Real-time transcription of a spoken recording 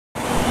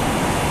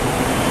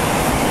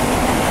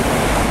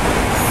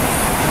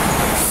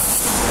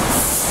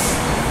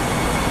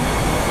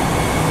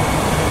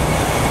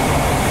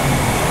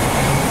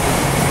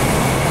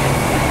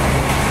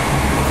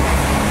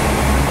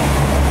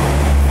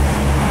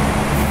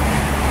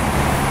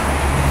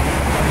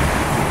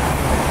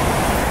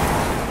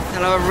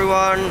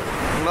everyone,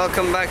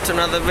 welcome back to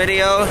another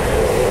video.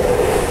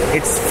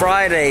 It's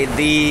Friday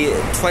the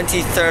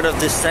 23rd of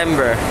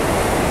December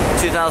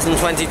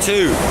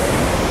 2022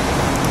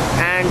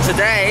 and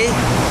today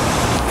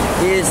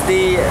is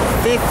the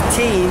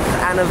 15th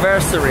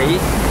anniversary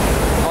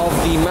of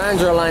the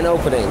Mandurah Line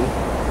opening.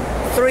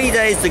 3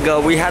 days ago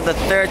we had the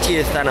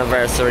 30th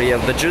anniversary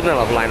of the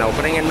Joondalup Line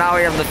opening, and now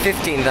we have the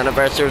 15th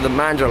anniversary of the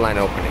Mandurah Line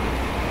opening.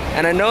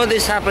 And I know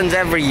this happens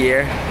every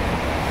year.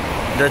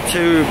 The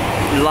two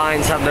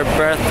lines have their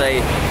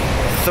birthday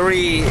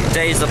 3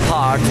 days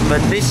apart,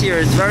 but this year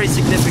is very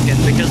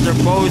significant because they're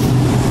both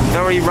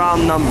very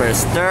round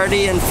numbers,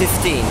 30 and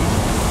 15.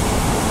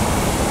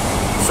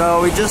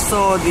 So we just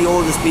saw the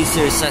oldest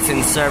busiest set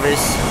in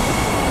service,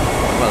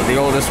 well, the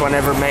oldest one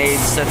ever made,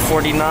 set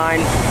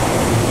 49,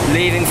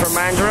 leaving for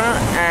Mandurah,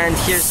 and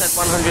here's set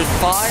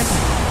 105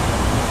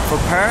 for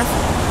Perth.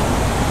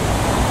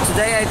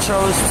 Today I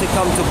chose to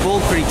come to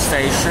Bull Creek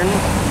Station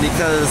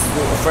because,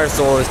 first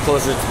of all, it's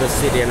closer to the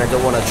city and I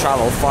don't want to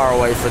travel far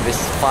away for this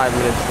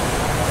 5-minute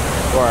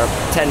or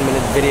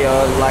 10-minute video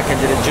like I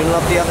did at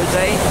Joondalup the other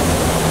day.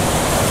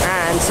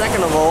 And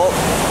second of all,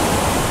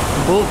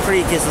 Bull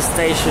Creek is a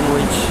station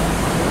which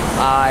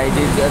I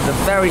did at the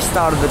very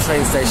start of the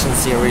train station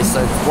series,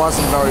 so it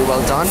wasn't very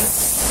well done.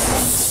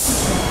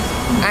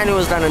 And it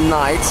was done at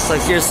night, so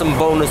here's some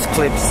bonus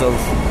clips of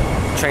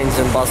trains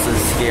and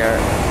buses here,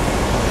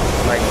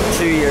 like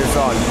 2 years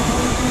on.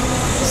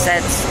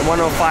 Sets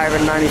 105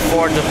 and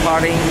 94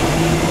 departing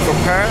for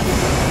Perth.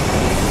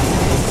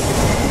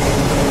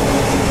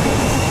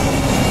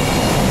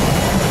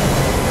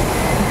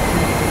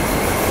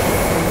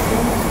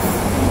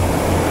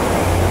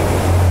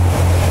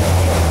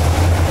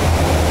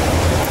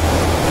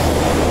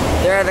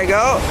 There they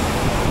go.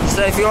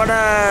 So if you want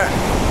to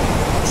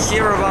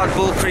hear about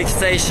Bull Creek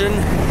Station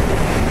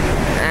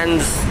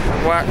and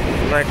what,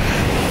 like,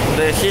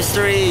 the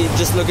history,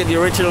 just look at the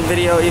original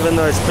video, even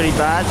though it's pretty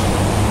bad.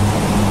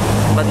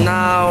 But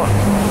now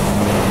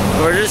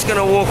we're just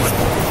gonna walk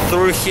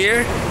through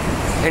here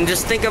and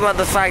just think about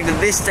the fact that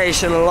this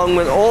station, along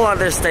with all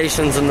other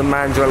stations on the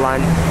Mandurah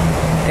Line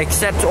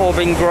except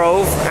Auburn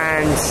Grove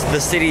and the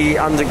city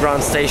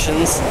underground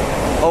stations,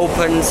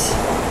 opened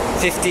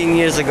 15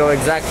 years ago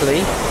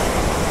exactly.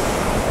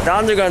 The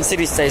underground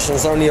city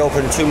stations only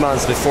opened 2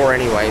 months before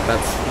anyway, but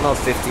not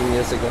 15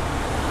 years ago.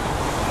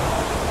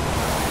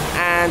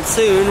 And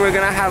soon we're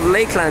gonna have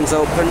Lakelands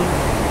open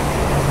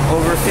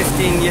over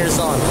 15 years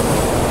on.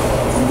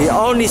 The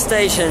only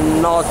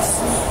station not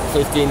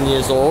 15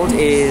 years old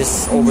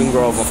is Auburn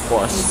Grove, of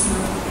course,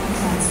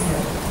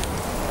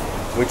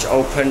 which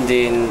opened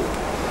in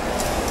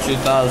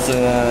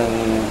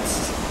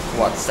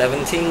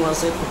 2017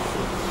 was it?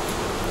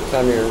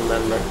 Can't even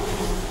remember.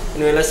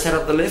 Anyway, let's head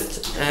up the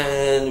lift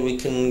and we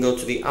can go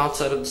to the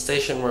outside of the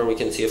station where we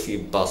can see a few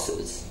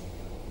buses.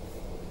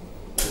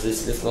 Does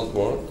this lift not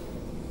work?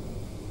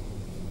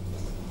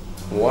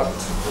 What?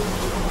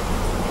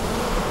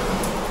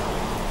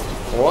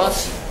 What?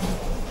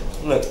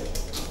 Look.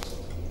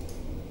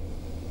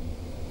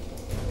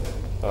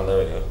 Oh, there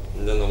we go. I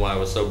don't know why it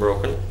was so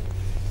broken.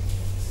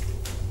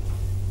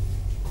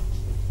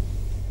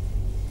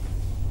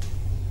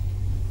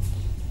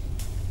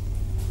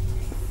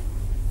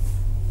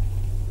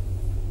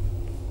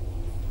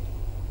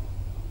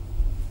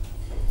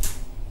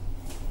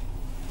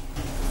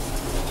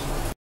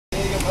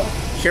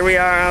 Here we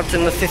are out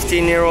in the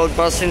 15-year-old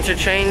bus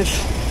interchange.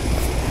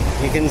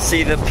 You can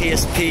see the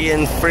PSP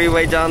and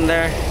freeway down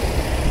there.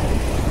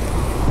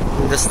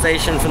 The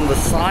station from the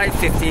side,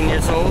 15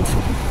 years old.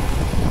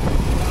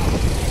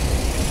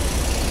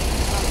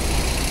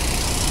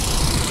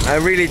 I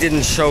really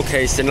didn't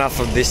showcase enough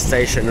of this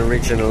station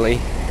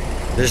originally.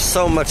 There's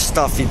so much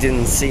stuff you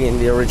didn't see in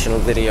the original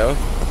video,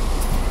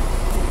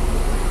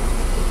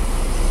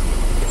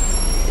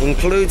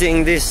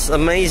 including this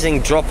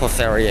amazing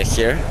drop-off area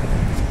here,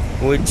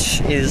 which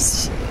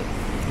is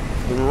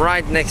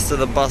right next to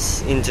the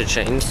bus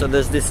interchange. So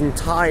there's this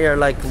entire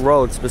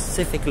road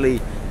specifically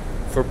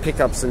for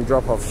pickups and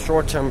drop-off,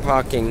 short-term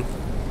parking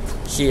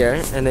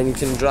here, and then you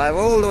can drive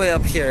all the way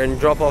up here and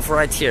drop off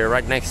right here,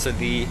 right next to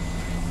the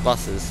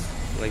buses,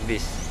 like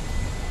this.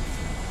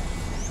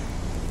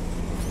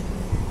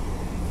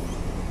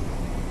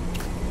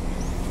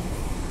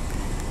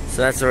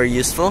 So that's very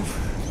useful.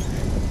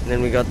 And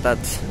then we got that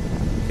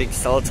big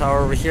cell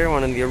tower over here,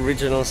 one of the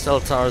original cell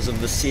towers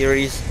of the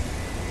series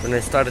when I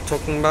started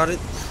talking about it.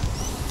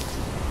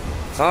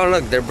 Oh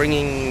look, they're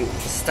bringing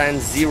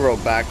stand 0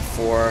 back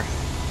for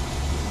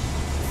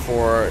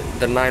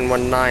the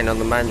 919 on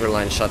the Mandurah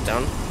Line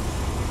shutdown,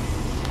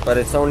 but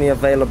it's only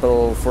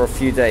available for a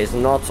few days,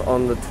 not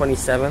on the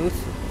 27th,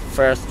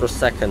 1st or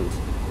 2nd,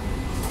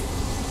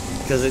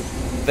 because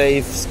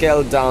they've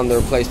scaled down the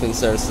replacement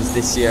services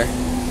this year.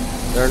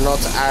 They're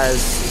not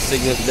as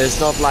significant. There's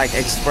not like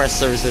express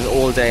services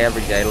all day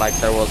every day like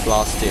there was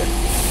last year.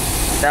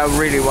 That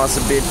really was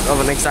a bit of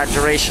an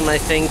exaggeration, I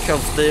think,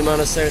 of the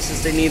amount of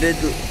services they needed.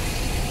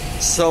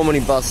 So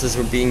many buses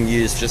were being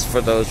used just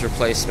for those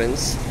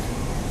replacements.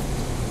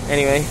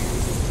 Anyway,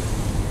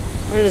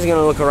 We're just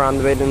gonna look around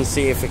a bit and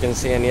see if we can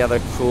see any other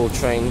cool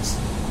trains.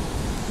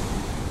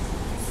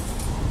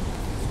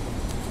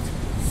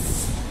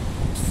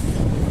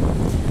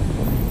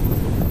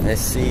 I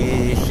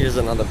see, here's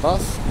another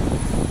bus.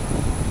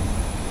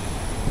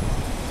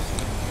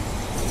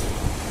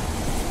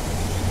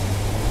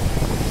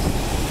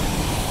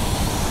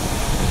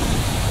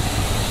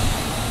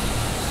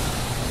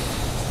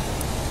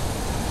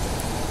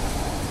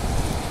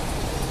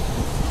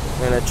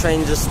 And a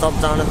train just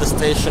stopped down at the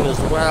station as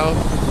well.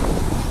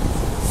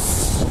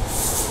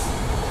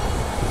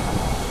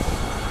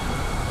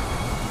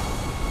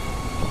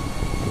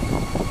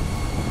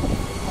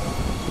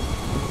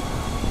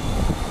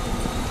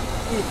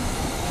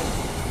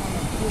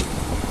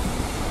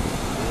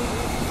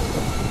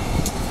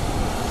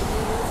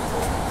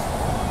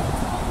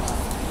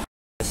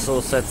 I saw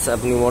set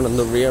 71 on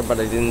the rear, but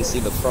I didn't see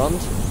the front.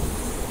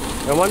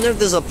 I wonder if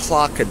there's a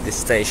plaque at this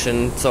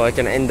station, so I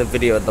can end the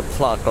video at the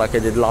plaque like I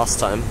did last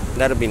time.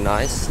 That'd be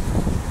nice.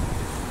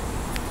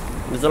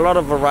 There's a lot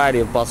of variety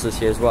of buses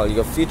here as well. You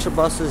got future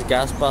buses,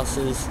 gas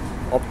buses,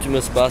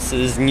 Optimus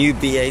buses, new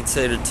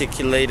B8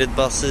 articulated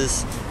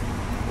buses.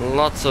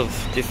 Lots of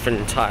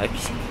different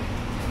types.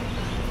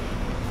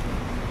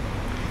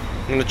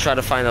 I'm gonna try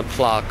to find a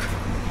plaque.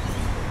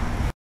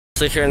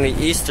 So here on the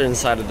eastern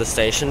side of the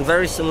station,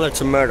 very similar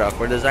to Murdoch,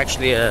 where there's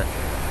actually a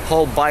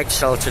whole bike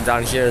shelter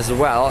down here as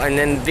well, and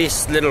then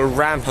this little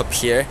ramp up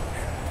here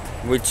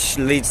which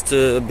leads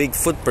to a big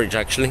footbridge.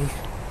 Actually,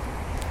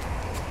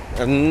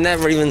 I've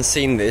never even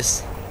seen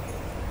this.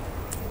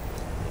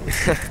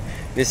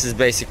 This has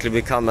basically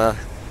become a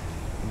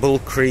Bull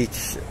Creek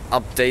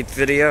update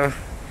video.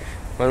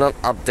 Well, not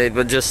update,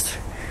 but just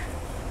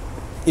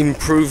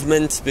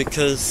improvement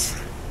because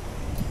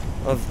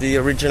of the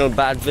original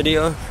bad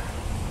video.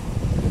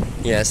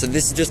 Yeah, so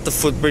this is just the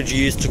footbridge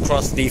you use to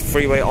cross the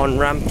freeway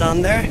on-ramp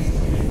down there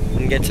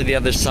and get to the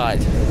other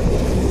side.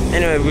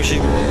 Anyway, we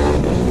should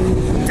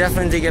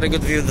definitely get a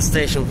good view of the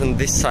station from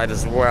this side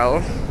as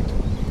well.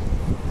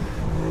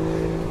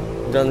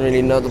 Don't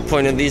really know the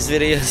point of these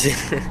videos,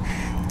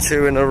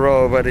 2 in a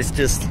row, but it's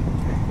just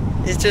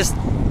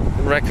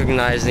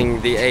recognizing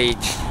the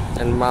age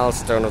and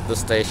milestone of the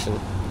station.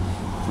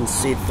 You can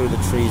see it through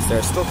the trees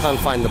there. Still can't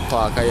find the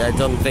plaque. I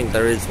don't think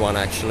there is one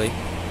actually.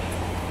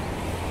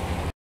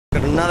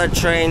 Got another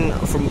train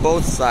from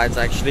both sides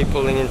actually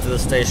pulling into the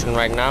station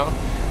right now.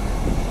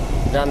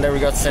 Down there we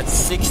got set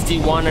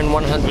 61 and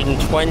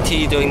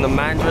 120 doing the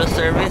Mandurah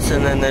service,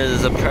 and then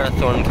there's a Perth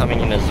one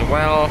coming in as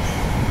well.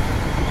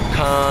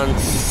 Can't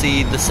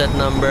see the set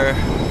number.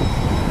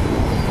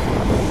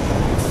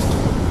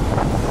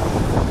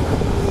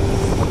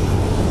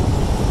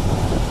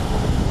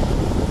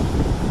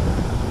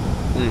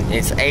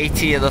 It's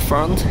 80 at the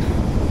front.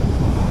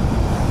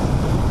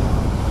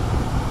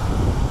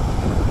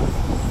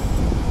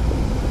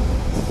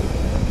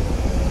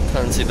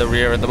 Can't see the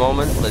rear at the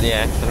moment, but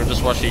yeah, I'll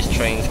just watch these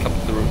trains come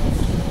through.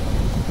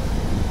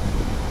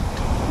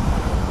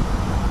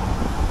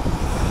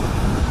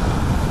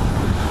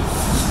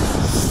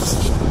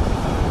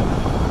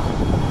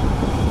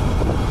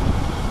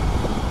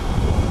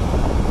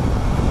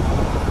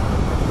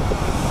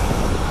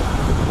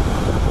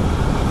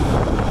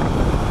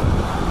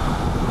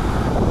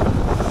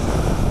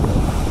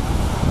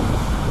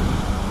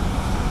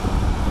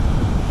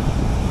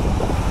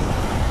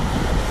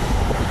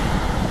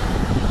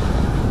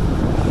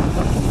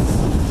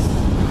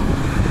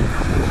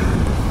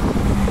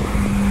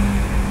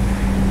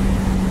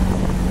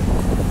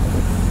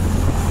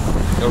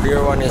 The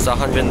rear one is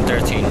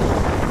 113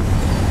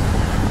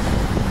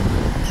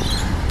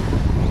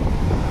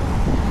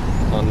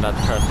 on that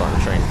Perth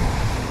train.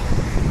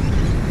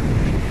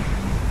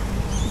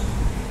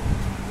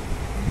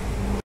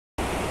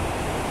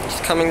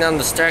 Just coming down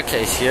the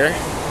staircase here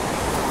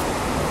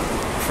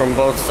from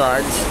both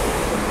sides.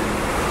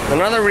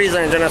 Another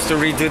reason I don't have to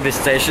redo this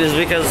station is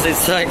because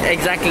it's like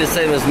exactly the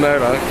same as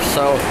Murdoch.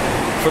 So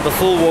for the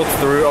full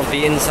walkthrough of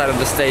the inside of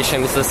the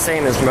station, it's the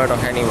same as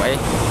Murdoch anyway.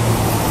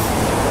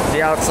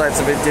 The outside's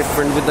a bit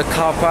different with the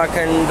car park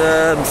and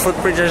the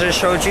footbridge as I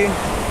showed you.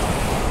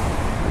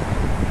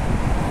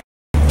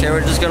 Okay,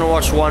 we're just gonna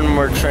watch one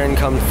more train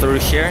come through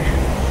here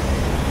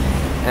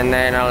and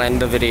then I'll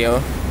end the video.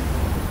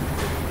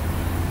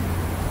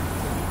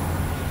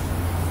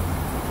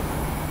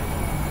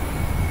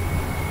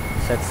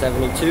 Set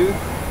 72.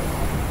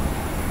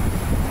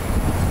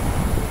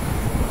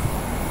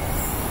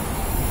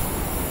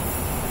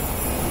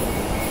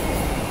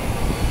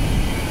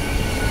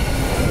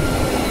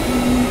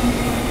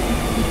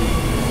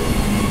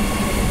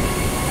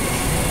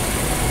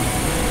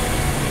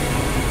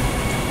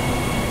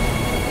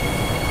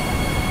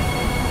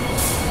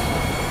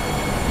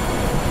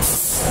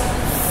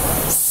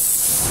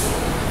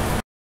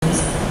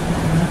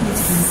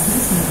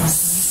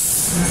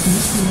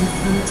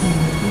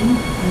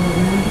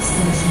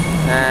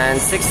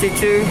 And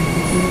 62,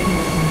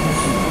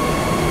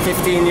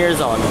 15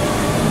 years on,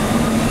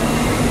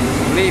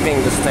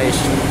 leaving the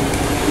station.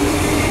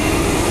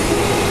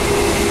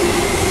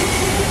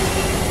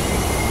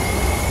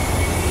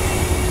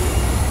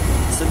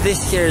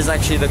 this here is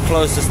actually the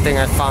closest thing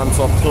I found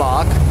to a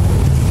plaque.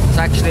 It's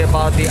actually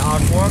about the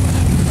artwork,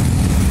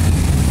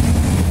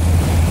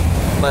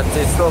 but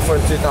it's still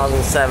from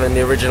 2007,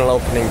 the original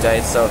opening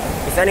date. So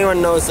if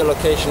anyone knows the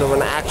location of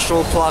an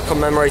actual plaque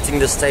commemorating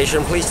the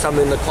station, please tell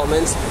me in the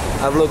comments.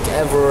 I've looked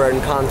everywhere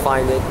and can't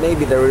find it.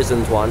 Maybe there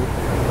isn't one,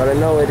 but I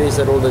know it is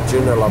at all the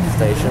Joondalup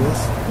stations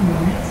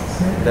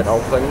that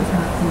opened.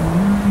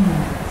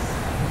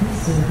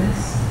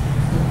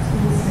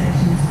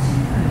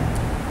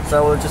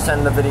 So we'll just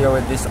end the video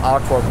with this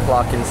artwork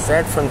plaque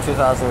instead from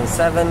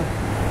 2007.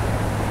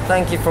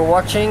 Thank you for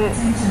watching.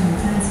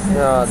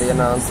 The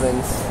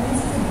announcements.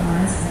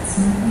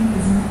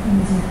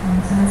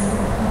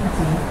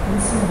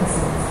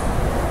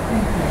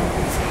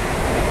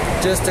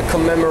 Just a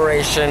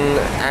commemoration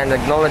and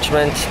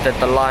acknowledgement that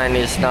the line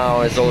is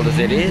now as old as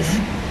it is.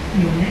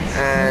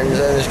 And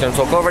I'm just going to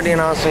talk over the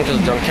announcement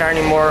because I don't care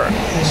anymore.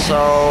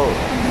 So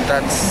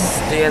that's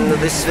the end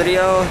of this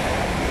video.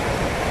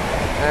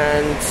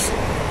 And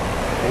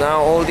now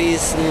all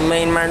these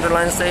main Mandurah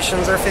Line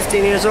stations are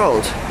 15 years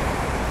old.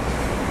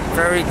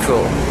 Very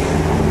cool.